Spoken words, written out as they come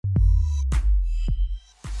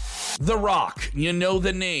The Rock, you know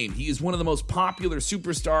the name. He is one of the most popular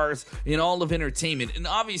superstars in all of entertainment, and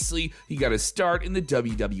obviously he got his start in the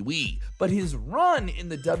WWE. But his run in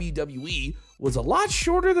the WWE was a lot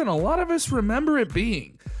shorter than a lot of us remember it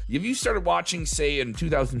being. If you started watching, say, in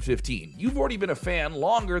 2015, you've already been a fan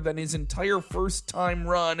longer than his entire first-time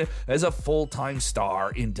run as a full-time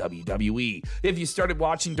star in WWE. If you started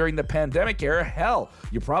watching during the pandemic era, hell,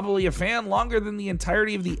 you're probably a fan longer than the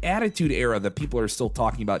entirety of the Attitude Era that people are still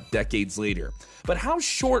talking about decades later. But how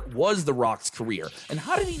short was The Rock's career, and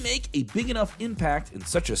how did he make a big enough impact in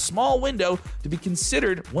such a small window to be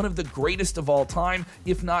considered one of the greatest of all time,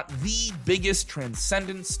 if not the biggest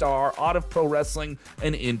transcendent star out of pro wrestling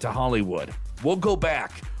and into Hollywood? We'll go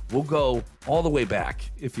back. We'll go all the way back,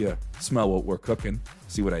 if you smell what we're cooking.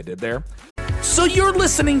 See what I did there? So you're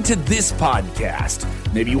listening to this podcast.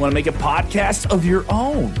 Maybe you want to make a podcast of your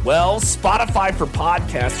own. Well, Spotify for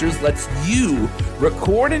Podcasters lets you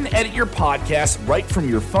record and edit your podcast right from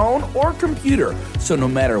your phone or computer. So no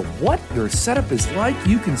matter what your setup is like,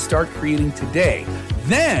 you can start creating today.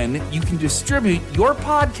 Then you can distribute your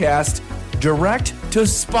podcast direct to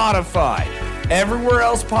Spotify. Everywhere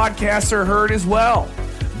else podcasts are heard as well.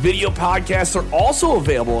 Video podcasts are also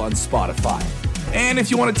available on Spotify. And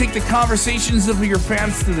if you want to take the conversations of your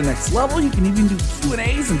fans to the next level, you can even do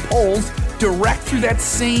Q&As and polls direct through that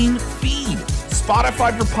same feed.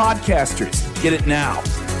 Spotify for Podcasters. Get it now.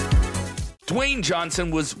 Dwayne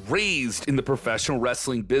Johnson was raised in the professional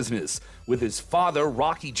wrestling business, with his father,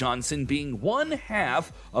 Rocky Johnson, being one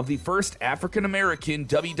half of the first African-American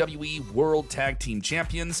WWE World Tag Team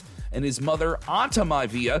Champions, and his mother, Anta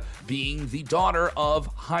Maivia, being the daughter of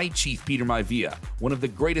High Chief Peter Maivia, one of the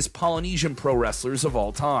greatest Polynesian pro wrestlers of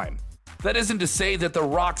all time. That isn't to say that The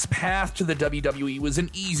Rock's path to the WWE was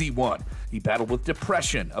an easy one. He battled with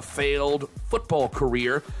depression, a failed football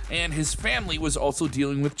career, and his family was also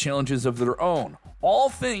dealing with challenges of their own. All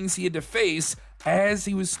things he had to face as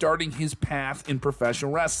he was starting his path in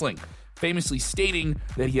professional wrestling, famously stating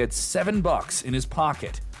that he had $7 in his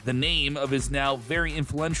pocket, the name of his now very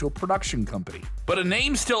influential production company. But a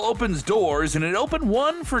name still opens doors, and it opened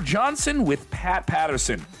one for Johnson with Pat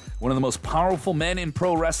Patterson, one of the most powerful men in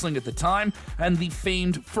pro wrestling at the time, and the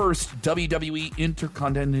famed first WWE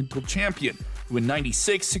Intercontinental Champion, who in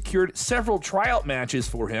 '96 secured several tryout matches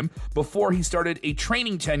for him before he started a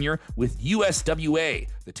training tenure with USWA,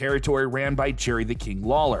 the territory ran by Jerry the King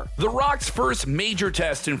Lawler. The Rock's first major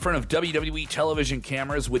test in front of WWE television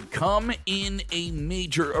cameras would come in a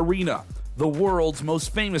major arena, the world's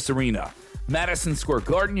most famous arena, Madison Square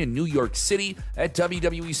Garden in New York City at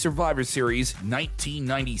WWE Survivor Series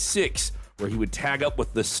 1996, where he would tag up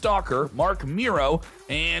with the Stalker, Mark Miro,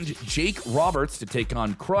 and Jake Roberts to take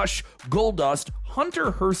on Crush, Goldust,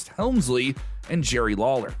 Hunter Hearst Helmsley, and Jerry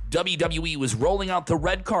Lawler. WWE was rolling out the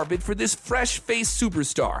red carpet for this fresh-faced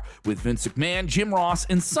superstar, with Vince McMahon, Jim Ross,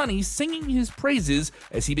 and Sonny singing his praises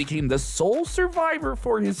as he became the sole survivor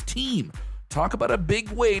for his team. Talk about a big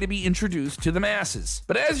way to be introduced to the masses.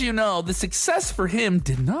 But as you know, the success for him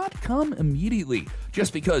did not come immediately.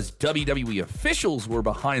 Just because WWE officials were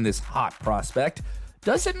behind this hot prospect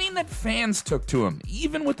doesn't mean that fans took to him.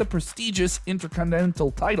 Even with the prestigious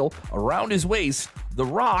Intercontinental title around his waist, The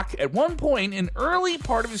Rock, at one point in early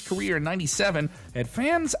part of his career in '97, had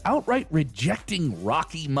fans outright rejecting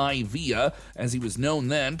Rocky Maivia, as he was known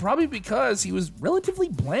then, probably because he was relatively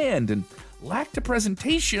bland and lacked a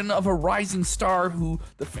presentation of a rising star who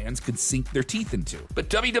the fans could sink their teeth into. But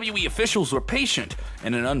WWE officials were patient,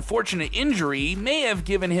 and an unfortunate injury may have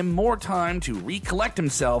given him more time to recollect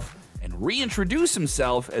himself and reintroduce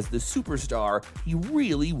himself as the superstar he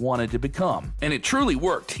really wanted to become. And it truly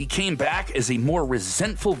worked. He came back as a more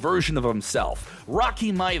resentful version of himself.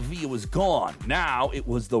 Rocky Maivia was gone. Now it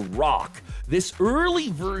was The Rock. This early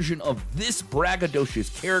version of this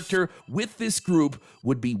braggadocious character with this group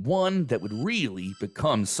would be one that would really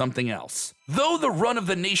become something else. Though the run of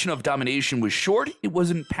the Nation of Domination was short, it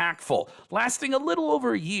was impactful, lasting a little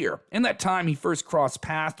over a year. In that time, he first crossed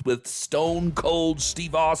paths with Stone Cold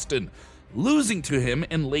Steve Austin, losing to him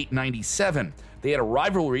in late '97. They had a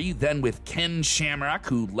rivalry then with Ken Shamrock,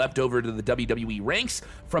 who leapt over to the WWE ranks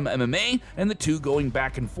from MMA, and the two going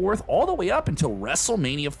back and forth all the way up until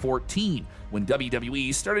WrestleMania 14, when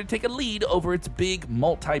WWE started to take a lead over its big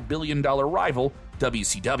multi-billion-dollar rival,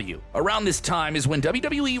 WCW. Around this time is when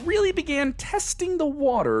WWE really began testing the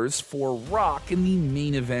waters for Rock in the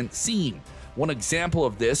main event scene. One example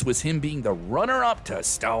of this was him being the runner-up to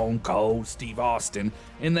Stone Cold Steve Austin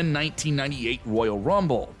in the 1998 Royal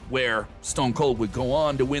Rumble, where Stone Cold would go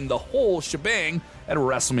on to win the whole shebang at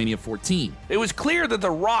WrestleMania 14. It was clear that The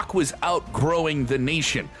Rock was outgrowing the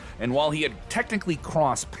Nation, and while he had technically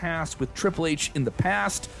crossed paths with Triple H in the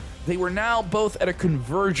past, they were now both at a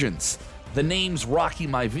convergence. The names Rocky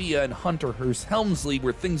Maivia and Hunter Hearst Helmsley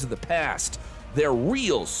were things of the past. Their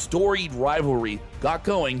real storied rivalry got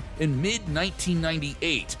going in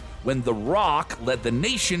mid-1998 when The Rock led the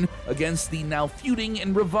Nation against the now feuding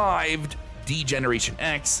and revived D-Generation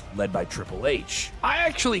X, led by Triple H. I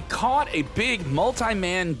actually caught a big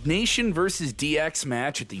multi-man Nation versus DX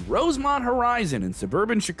match at the Rosemont Horizon in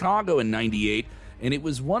suburban Chicago in '98, and it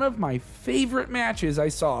was one of my favorite matches I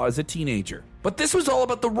saw as a teenager. But this was all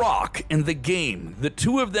about The Rock and the game, the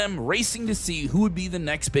two of them racing to see who would be the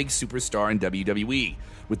next big superstar in WWE,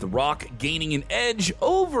 with The Rock gaining an edge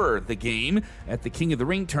over the game at the King of the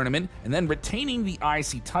Ring tournament and then retaining the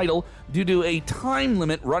IC title due to a time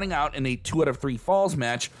limit running out in a 2 out of 3 falls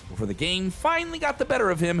match before the game finally got the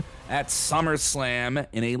better of him at SummerSlam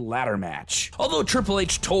in a ladder match. Although Triple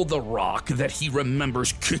H told The Rock that he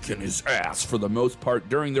remembers kicking his ass for the most part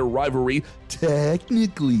during their rivalry,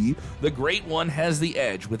 technically, the Great One has the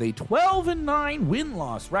edge with a 12-9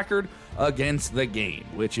 win-loss record against the game,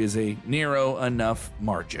 which is a narrow enough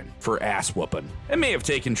margin for ass whooping. It may have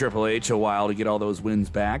taken Triple H a while to get all those wins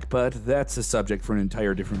back, but that's a subject for an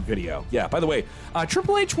entire different video. Yeah, by the way,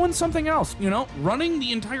 Triple H won something else, running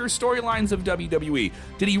the entire storylines of WWE.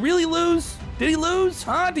 Did he really lose? Did he lose?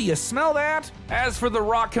 Huh? Do you smell that? As for The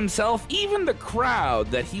Rock himself, even the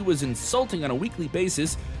crowd that he was insulting on a weekly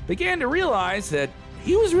basis began to realize that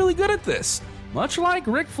he was really good at this. Much like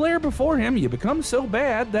Ric Flair before him, you become so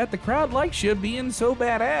bad that the crowd likes you being so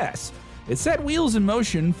badass. It set wheels in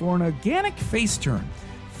motion for an organic face turn,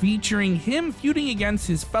 featuring him feuding against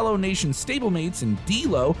his fellow Nation stablemates in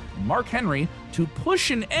D'Lo and Mark Henry to push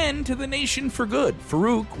an end to the Nation for good.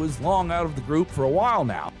 Farouk was long out of the group for a while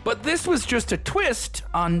now. But this was just a twist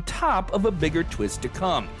on top of a bigger twist to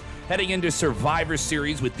come. Heading into Survivor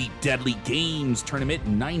Series with the Deadly Games tournament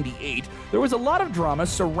in '98, there was a lot of drama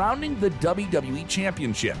surrounding the WWE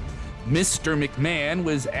Championship. Mr. McMahon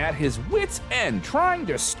was at his wit's end trying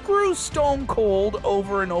to screw Stone Cold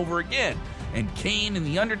over and over again, and Kane and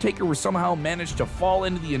The Undertaker were somehow managed to fall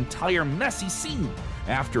into the entire messy scene.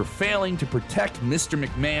 After failing to protect Mr.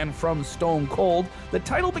 McMahon from Stone Cold, the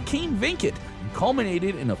title became vacant and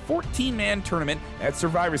culminated in a 14-man tournament at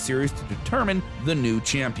Survivor Series to determine the new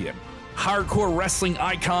champion. Hardcore wrestling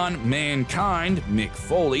icon Mankind, Mick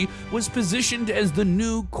Foley, was positioned as the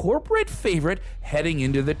new corporate favorite heading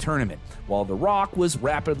into the tournament, while The Rock was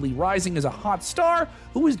rapidly rising as a hot star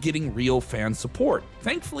who was getting real fan support.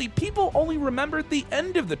 Thankfully, people only remembered the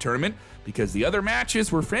end of the tournament because the other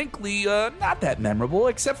matches were frankly not that memorable,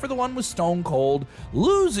 except for the one with Stone Cold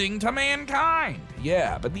losing to Mankind.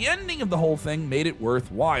 Yeah, but the ending of the whole thing made it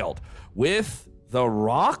worthwhile, with The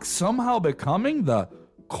Rock somehow becoming the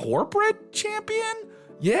corporate champion?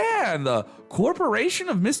 Yeah, and the corporation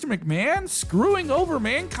of Mr. McMahon screwing over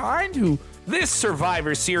Mankind, who this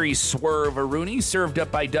Survivor Series swerve-a-rooney served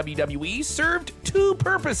up by WWE served two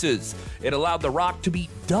purposes. It allowed The Rock to be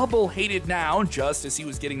double hated now, just as he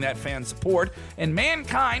was getting that fan support, and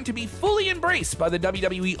Mankind to be fully embraced by the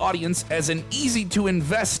WWE audience as an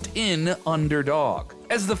easy-to-invest-in underdog.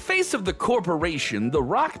 As the face of the corporation, The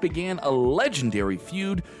Rock began a legendary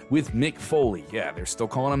feud with Mick Foley. Yeah, they're still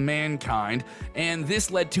calling him Mankind, and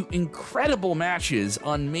this led to incredible matches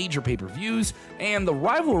on major pay-per-views, and the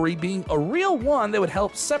rivalry being a real one that would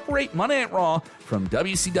help separate Monday Night Raw from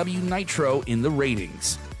WCW Nitro in the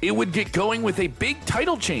ratings. It would get going with a big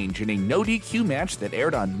title change in a no DQ match that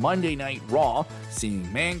aired on Monday Night Raw,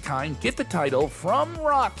 seeing Mankind get the title from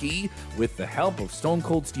Rocky with the help of Stone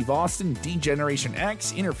Cold Steve Austin, D-Generation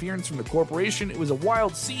X, interference from the corporation. It was a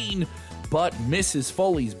wild scene, but Mrs.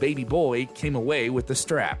 Foley's baby boy came away with the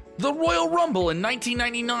strap. The Royal Rumble in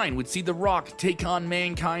 1999 would see The Rock take on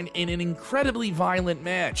Mankind in an incredibly violent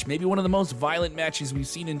match, maybe one of the most violent matches we've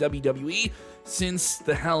seen in WWE since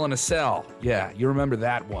the Hell in a Cell. Yeah, you remember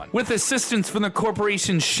that one. With assistance from the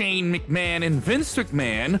corporation's Shane McMahon and Vince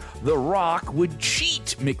McMahon, The Rock would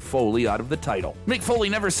cheat Mick Foley out of the title. Mick Foley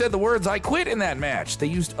never said the words "I quit" in that match. They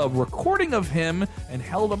used a recording of him and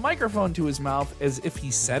held a microphone to his mouth as if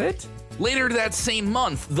he said it. Later that same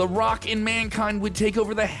month, The Rock and Mankind would take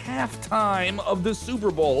over the halftime of the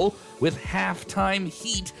Super Bowl, with Halftime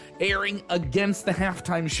Heat airing against the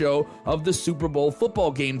halftime show of the Super Bowl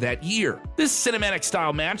football game that year. This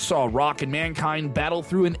cinematic-style match saw Rock and Mankind battle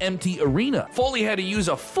through an empty arena. Foley had to use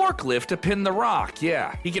a forklift to pin The Rock.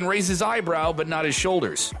 Yeah, he can raise his eyebrow, but not his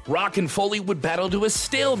shoulders. Rock and Foley would battle to a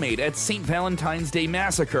stalemate at St. Valentine's Day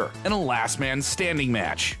Massacre in a last man standing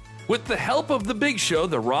match. With the help of the Big Show,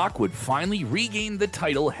 The Rock would finally regain the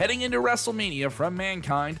title heading into WrestleMania from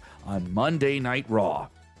Mankind on Monday Night Raw.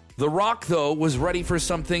 The Rock, though, was ready for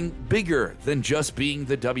something bigger than just being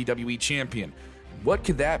the WWE champion. What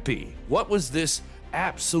could that be? What was this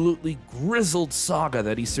absolutely grizzled saga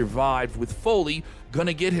that he survived with Foley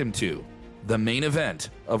gonna get him to? The main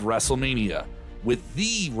event of WrestleMania, with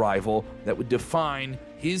the rival that would define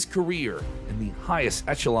his career in the highest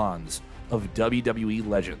echelons of WWE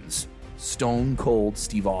legends, Stone Cold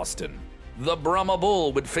Steve Austin. The Brahma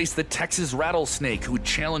Bull would face the Texas Rattlesnake, who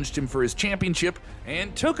challenged him for his championship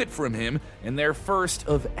and took it from him in their first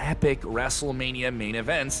of epic WrestleMania main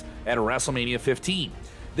events at WrestleMania 15.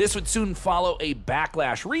 This would soon follow a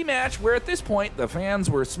Backlash rematch, where at this point the fans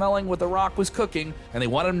were smelling what The Rock was cooking and they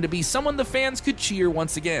wanted him to be someone the fans could cheer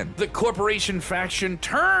once again. The Corporation faction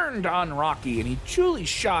turned on Rocky and he truly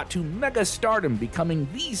shot to mega stardom, becoming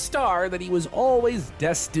the star that he was always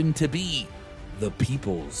destined to be, the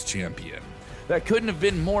People's Champion. That couldn't have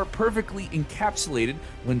been more perfectly encapsulated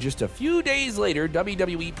when just a few days later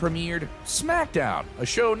WWE premiered SmackDown, a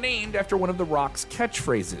show named after one of The Rock's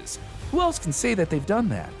catchphrases. Who else can say that they've done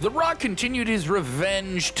that? The Rock continued his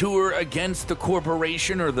revenge tour against the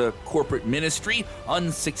corporation or the corporate ministry,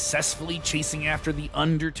 unsuccessfully chasing after The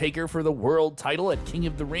Undertaker for the world title at King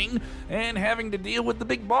of the Ring, and having to deal with the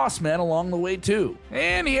big boss man along the way too.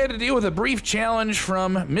 And he had to deal with a brief challenge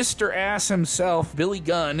from Mr. Ass himself, Billy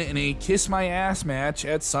Gunn, in a Kiss My Ass match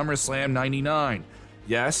at SummerSlam 99.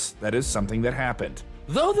 Yes, that is something that happened.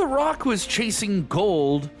 Though The Rock was chasing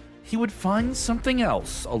gold, he would find something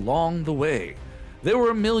else along the way. There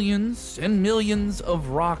were millions and millions of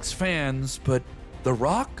Rock's fans, but The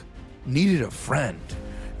Rock needed a friend.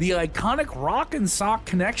 The iconic Rock and Sock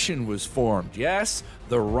connection was formed. Yes,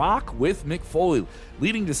 The Rock with Mick Foley,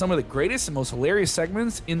 leading to some of the greatest and most hilarious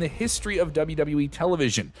segments in the history of WWE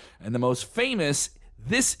television, and the most famous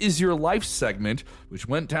This Is Your Life segment, which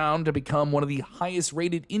went down to become one of the highest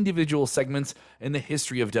rated individual segments in the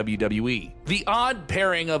history of WWE. The odd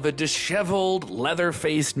pairing of a disheveled,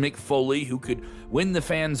 leather-faced Mick Foley, who could win the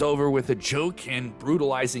fans over with a joke and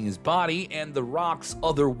brutalizing his body, and The Rock's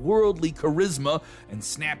otherworldly charisma and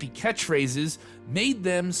snappy catchphrases made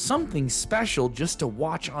them something special just to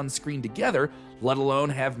watch on screen together, let alone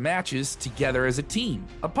have matches together as a team.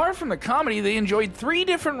 Apart from the comedy, they enjoyed 3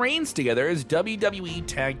 different reigns together as WWE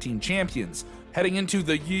Tag Team Champions. Heading into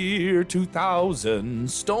the year 2000,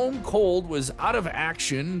 Stone Cold was out of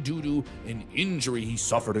action due to an injury he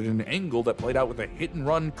suffered at an angle that played out with a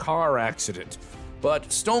hit-and-run car accident.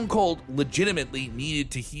 But Stone Cold legitimately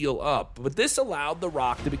needed to heal up, but this allowed The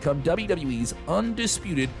Rock to become WWE's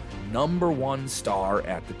undisputed #1 star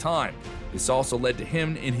at the time. This also led to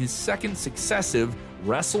him in his second successive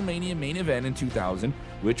WrestleMania main event in 2000,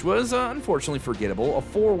 which was unfortunately forgettable, a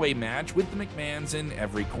 4-way match with the McMahons in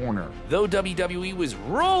every corner. Though WWE was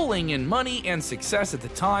rolling in money and success at the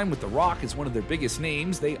time, with The Rock as one of their biggest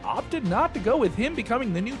names, they opted not to go with him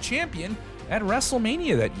becoming the new champion at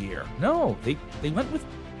WrestleMania that year. No, they went with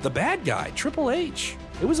the bad guy, Triple H.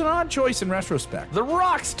 It was an odd choice in retrospect. The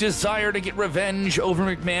Rock's desire to get revenge over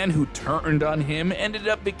McMahon, who turned on him, ended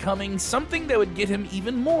up becoming something that would get him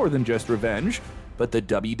even more than just revenge, but the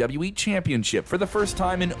WWE Championship for the first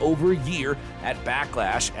time in over a year at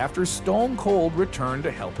Backlash after Stone Cold returned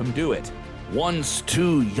to help him do it. Once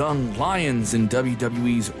 2 young lions in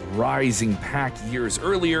WWE's rising pack years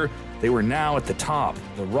earlier, they were now at the top.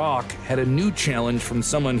 The Rock had a new challenge from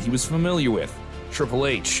someone he was familiar with, Triple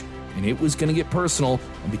H, and it was going to get personal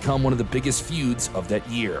and become one of the biggest feuds of that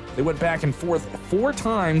year. They went back and forth 4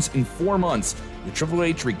 times in 4 months, with Triple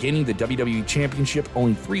H regaining the WWE Championship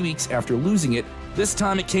only 3 weeks after losing it. This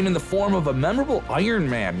time it came in the form of a memorable Iron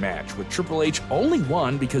Man match, where Triple H only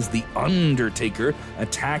won because The Undertaker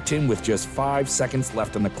attacked him with just 5 seconds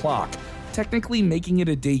left on the clock, technically making it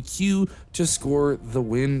a DQ to score the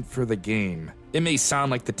win for the game. It may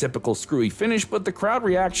sound like the typical screwy finish, but the crowd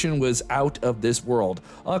reaction was out of this world,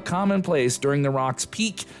 a commonplace during The Rock's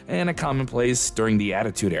peak and a commonplace during the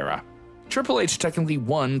Attitude Era. Triple H technically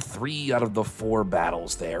won 3 out of the 4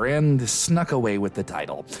 battles there and snuck away with the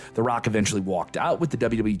title. The Rock eventually walked out with the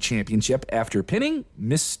WWE Championship after pinning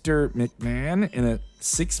Mr. McMahon in a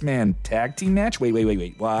 6-man tag team match. Wait.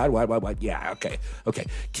 What? Yeah, okay.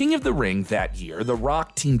 King of the Ring that year, The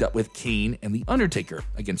Rock teamed up with Kane and The Undertaker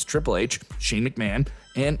against Triple H, Shane McMahon,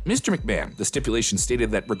 and Mr. McMahon. The stipulation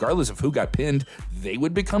stated that regardless of who got pinned, they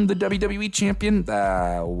would become the WWE champion.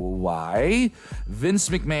 Why? Vince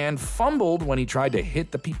McMahon fumbled when he tried to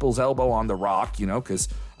hit the people's elbow on The Rock, because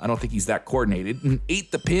I don't think he's that coordinated, and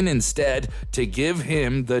ate the pin instead to give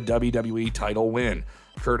him the WWE title win.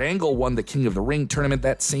 Kurt Angle won the King of the Ring tournament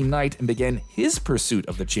that same night and began his pursuit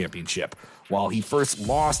of the championship. While he first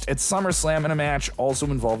lost at SummerSlam in a match also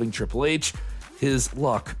involving Triple H, his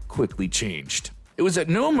luck quickly changed. It was at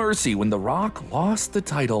No Mercy when The Rock lost the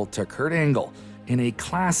title to Kurt Angle in a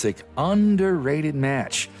classic, underrated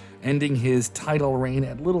match, ending his title reign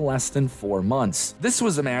at little less than 4 months. This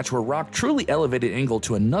was a match where Rock truly elevated Angle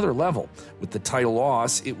to another level. With the title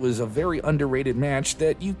loss, it was a very underrated match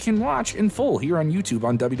that you can watch in full here on YouTube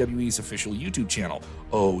on WWE's official YouTube channel.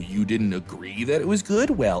 Oh, you didn't agree that it was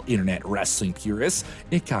good? Well, internet wrestling purists,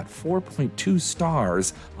 it got 4.2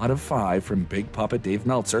 stars out of 5 from Big Papa Dave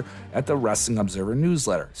Meltzer at the Wrestling Observer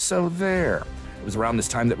newsletter. So there. It was around this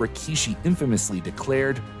time that Rikishi infamously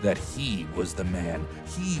declared that he was the man.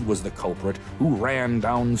 He was the culprit who ran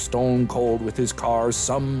down Stone Cold with his car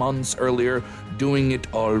some months earlier, doing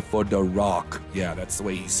it all for The Rock. Yeah, that's the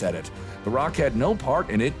way he said it. The Rock had no part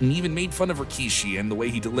in it and even made fun of Rikishi and the way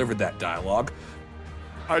he delivered that dialogue.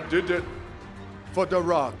 I did it for The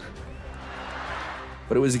Rock.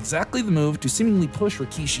 But it was exactly the move to seemingly push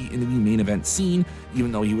Rikishi into the main event scene,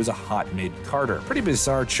 even though he was a hot mid-carder. Pretty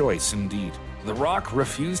bizarre choice indeed. The Rock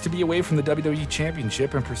refused to be away from the WWE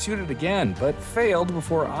Championship and pursued it again, but failed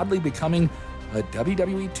before oddly becoming a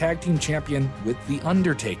WWE Tag Team Champion with The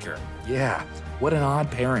Undertaker. Yeah, what an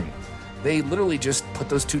odd pairing. They literally just put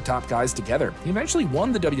those two top guys together. He eventually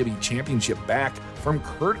won the WWE Championship back from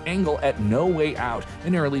Kurt Angle at No Way Out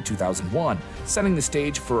in early 2001, setting the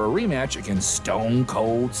stage for a rematch against Stone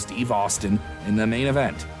Cold Steve Austin in the main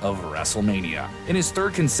event of WrestleMania. In his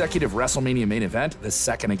third consecutive WrestleMania main event, the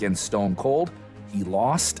second against Stone Cold, he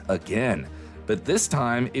lost again. But this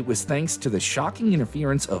time, it was thanks to the shocking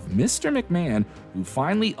interference of Mr. McMahon, who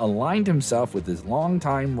finally aligned himself with his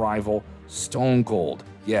longtime rival, Stone Cold.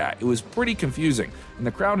 Yeah, it was pretty confusing, and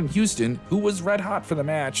the crowd in Houston, who was red hot for the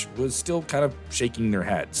match, was still kind of shaking their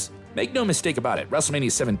heads. Make no mistake about it,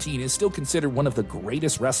 WrestleMania 17 is still considered one of the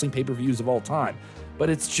greatest wrestling pay-per-views of all time, but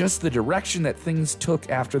it's just the direction that things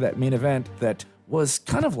took after that main event that was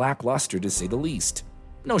kind of lackluster to say the least.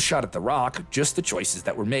 No shot at The Rock, just the choices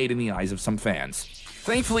that were made in the eyes of some fans.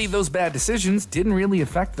 Thankfully, those bad decisions didn't really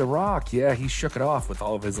affect The Rock. Yeah, he shook it off with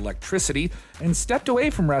all of his electricity and stepped away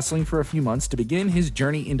from wrestling for a few months to begin his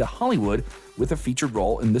journey into Hollywood with a featured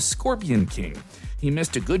role in The Scorpion King. He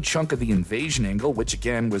missed a good chunk of the invasion angle, which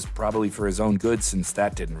again was probably for his own good since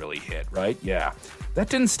that didn't really hit, right? Yeah. That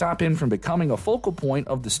didn't stop him from becoming a focal point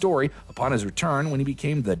of the story upon his return when he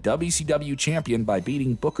became the WCW champion by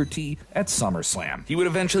beating Booker T at SummerSlam. He would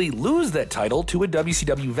eventually lose that title to a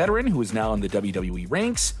WCW veteran who is now in the WWE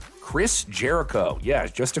ranks, Chris Jericho. Yeah,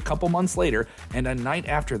 just a couple months later, and a night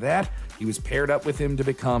after that, he was paired up with him to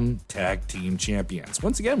become tag team champions.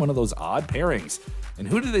 Once again, one of those odd pairings. And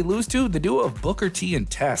who did they lose to? The duo of Booker T and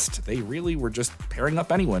Test. They really were just pairing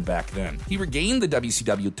up anyone back then. He regained the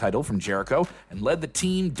WCW title from Jericho and led the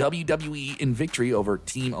Team WWE in victory over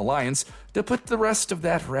Team Alliance to put the rest of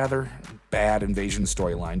that rather bad invasion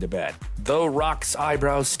storyline to bed. Though Rock's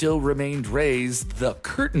eyebrows still remained raised, the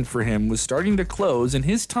curtain for him was starting to close in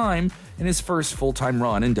his time in his first full-time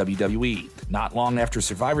run in WWE. Not long after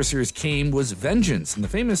Survivor Series came was Vengeance, and the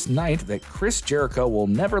famous night that Chris Jericho will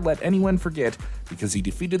never let anyone forget because he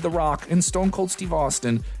defeated The Rock and Stone Cold Steve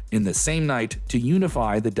Austin in the same night to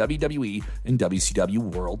unify the WWE and WCW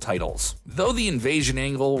world titles. Though the invasion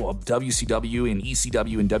angle of WCW and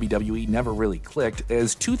ECW and WWE never really clicked,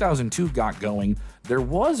 as 2002 got going, there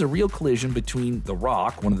was a real collision between The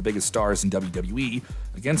Rock, one of the biggest stars in WWE,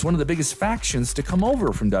 against one of the biggest factions to come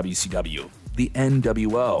over from WCW, the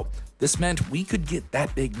NWO. This meant we could get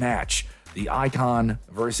that big match, the Icon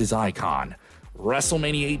versus Icon.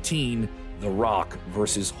 WrestleMania 18, The Rock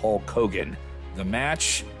versus Hulk Hogan. The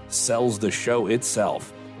match sells the show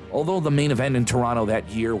itself. Although the main event in Toronto that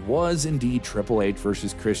year was indeed Triple H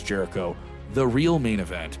versus Chris Jericho, the real main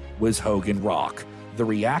event was Hogan Rock. The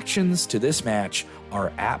reactions to this match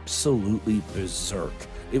are absolutely berserk.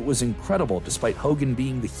 It was incredible. Despite Hogan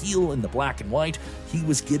being the heel in the black and white, he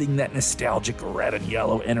was getting that nostalgic red and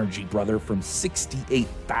yellow energy, brother, from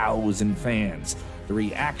 68,000 fans. The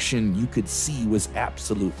reaction you could see was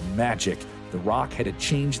absolute magic. The Rock had to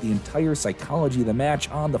change the entire psychology of the match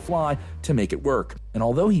on the fly to make it work. And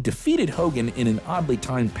although he defeated Hogan in an oddly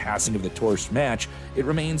timed passing of the torch match, it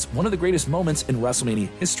remains one of the greatest moments in WrestleMania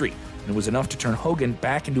history, and it was enough to turn Hogan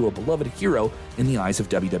back into a beloved hero in the eyes of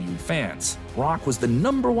WWE fans. Rock was the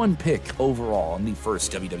 #1 pick overall in the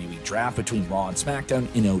first WWE draft between Raw and SmackDown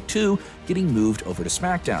in 2002, getting moved over to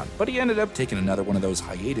SmackDown, but he ended up taking another one of those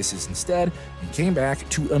hiatuses instead and came back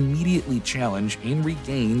to immediately challenge and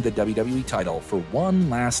regain the WWE title for one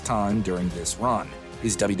last time during this run.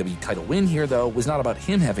 His WWE title win here, though, was not about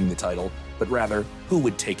him having the title, but rather who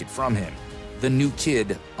would take it from him. The new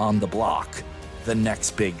kid on the block. The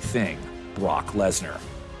next big thing. Brock Lesnar.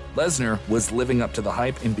 Lesnar was living up to the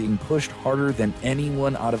hype and being pushed harder than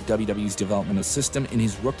anyone out of WWE's developmental system in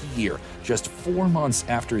his rookie year. Just 4 months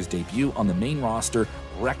after his debut on the main roster,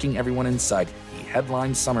 wrecking everyone in sight, he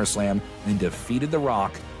headlined SummerSlam and defeated The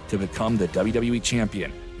Rock to become the WWE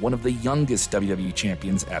Champion, one of the youngest WWE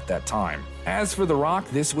champions at that time. As for The Rock,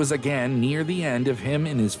 this was again near the end of him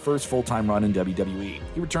in his first full-time run in WWE.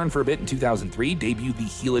 He returned for a bit in 2003, debuted the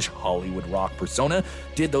heelish Hollywood Rock persona,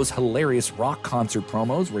 did those hilarious Rock concert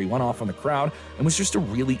promos where he went off on the crowd, and was just a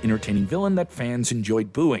really entertaining villain that fans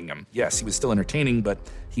enjoyed booing him. Yes, he was still entertaining, but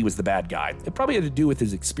he was the bad guy. It probably had to do with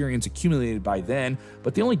his experience accumulated by then,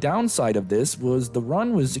 but the only downside of this was the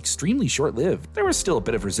run was extremely short-lived. There was still a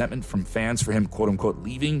bit of resentment from fans for him quote-unquote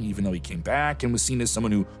leaving, even though he came back and was seen as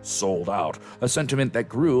someone who sold out, a sentiment that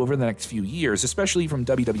grew over the next few years, especially from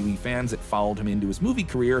WWE fans that followed him into his movie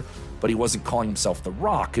career, but he wasn't calling himself The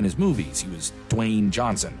Rock in his movies, he was Dwayne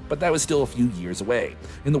Johnson, but that was still a few years away.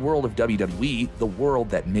 In the world of WWE, the world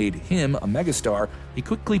that made him a megastar, he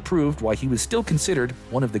quickly proved why he was still considered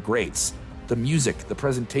one of the greats. The music, the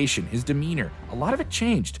presentation, his demeanor, a lot of it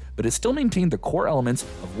changed, but it still maintained the core elements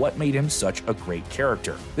of what made him such a great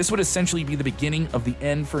character. This would essentially be the beginning of the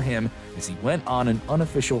end for him as he went on an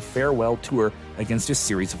unofficial farewell tour against a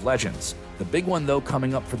series of legends. The big one, though,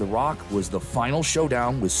 coming up for The Rock was the final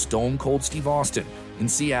showdown with Stone Cold Steve Austin in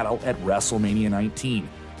Seattle at WrestleMania 19,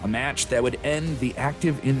 a match that would end the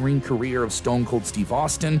active in-ring career of Stone Cold Steve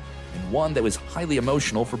Austin, and one that was highly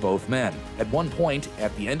emotional for both men. At one point,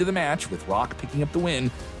 at the end of the match, with Rock picking up the win,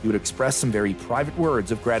 he would express some very private words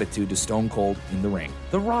of gratitude to Stone Cold in the ring.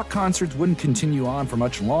 The Rock concerts wouldn't continue on for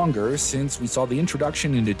much longer since we saw the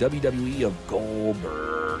introduction into WWE of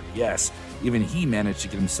Goldberg. Yes, even he managed to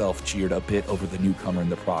get himself cheered a bit over the newcomer in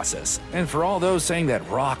the process. And for all those saying that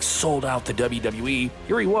Rock sold out the WWE,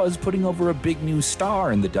 here he was putting over a big new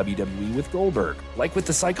star in the WWE with Goldberg. Like with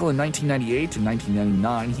the cycle in 1998 and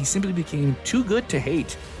 1999, he simply became too good to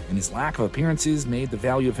hate, and his lack of appearances made the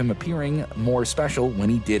value of him appearing more special when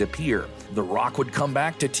he did appear. The Rock would come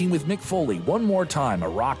back to team with Mick Foley one more time, a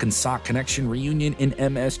Rock and Sock Connection reunion in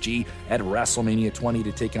MSG at WrestleMania 20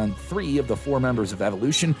 to take on 3 of the 4 members of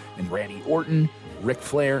Evolution and Randy Orton, Ric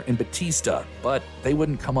Flair, and Batista, but they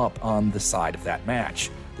wouldn't come up on the side of that match.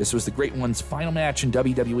 This was the Great One's final match in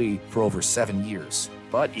WWE for over 7 years.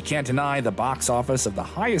 But you can't deny the box office of the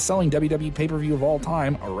highest-selling WWE pay-per-view of all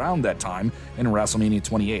time around that time in WrestleMania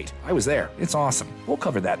 28. I was there. It's awesome. We'll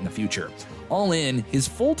cover that in the future. All in, his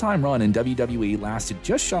full-time run in WWE lasted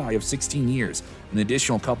just shy of 16 years, an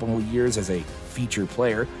additional couple of years as a feature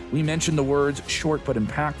player. We mentioned the words short but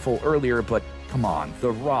impactful earlier, but come on,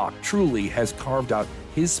 The Rock truly has carved out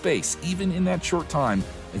his space, even in that short time,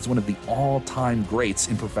 as one of the all-time greats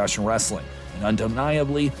in professional wrestling, and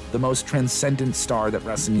undeniably the most transcendent star that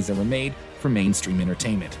wrestling has ever made for mainstream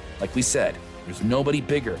entertainment. Like we said, there's nobody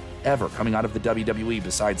bigger ever coming out of the WWE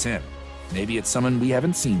besides him. Maybe it's someone we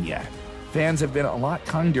haven't seen yet. Fans have been a lot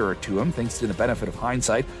kinder to him thanks to the benefit of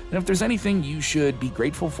hindsight, and if there's anything you should be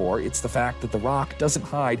grateful for, it's the fact that The Rock doesn't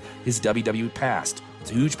hide his WWE past.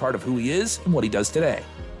 It's a huge part of who he is and what he does today.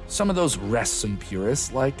 Some of those wrestling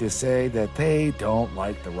purists like to say that they don't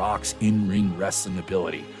like The Rock's in-ring wrestling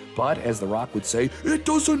ability. But, as The Rock would say, it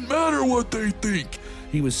doesn't matter what they think.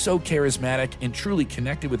 He was so charismatic and truly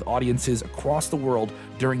connected with audiences across the world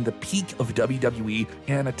during the peak of WWE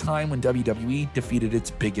and a time when WWE defeated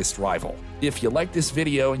its biggest rival. If you like this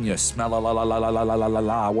video and you smell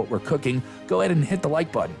what we're cooking, go ahead and hit the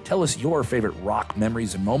like button. Tell us your favorite Rock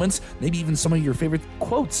memories and moments, maybe even some of your favorite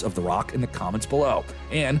quotes of The Rock in the comments below.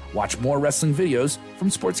 And watch more wrestling videos from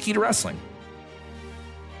Sportskeeda Wrestling.